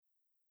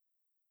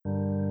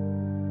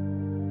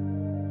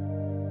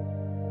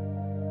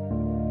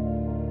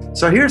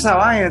So here's how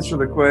I answer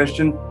the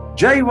question.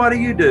 Jay, what do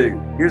you do?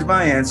 Here's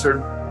my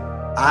answer.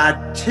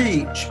 I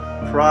teach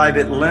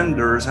private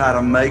lenders how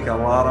to make a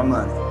lot of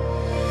money.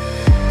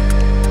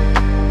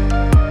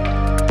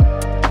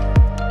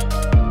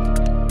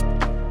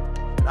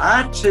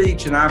 I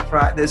teach and I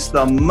practice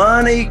the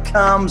money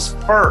comes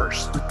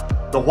first.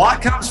 The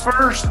what comes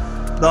first?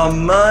 The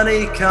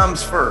money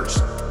comes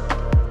first.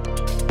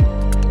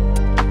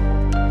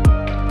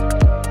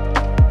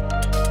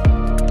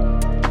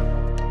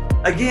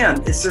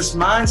 Again, it's this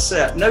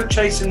mindset. No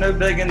chasing, no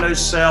begging, no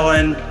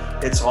selling.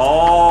 It's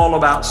all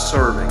about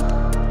serving.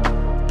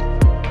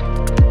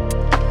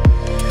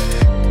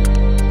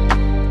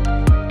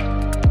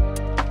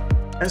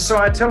 And so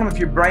I tell them, if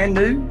you're brand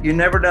new, you've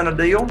never done a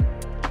deal,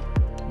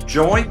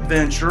 joint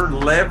venture,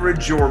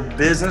 leverage your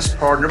business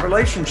partner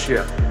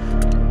relationship.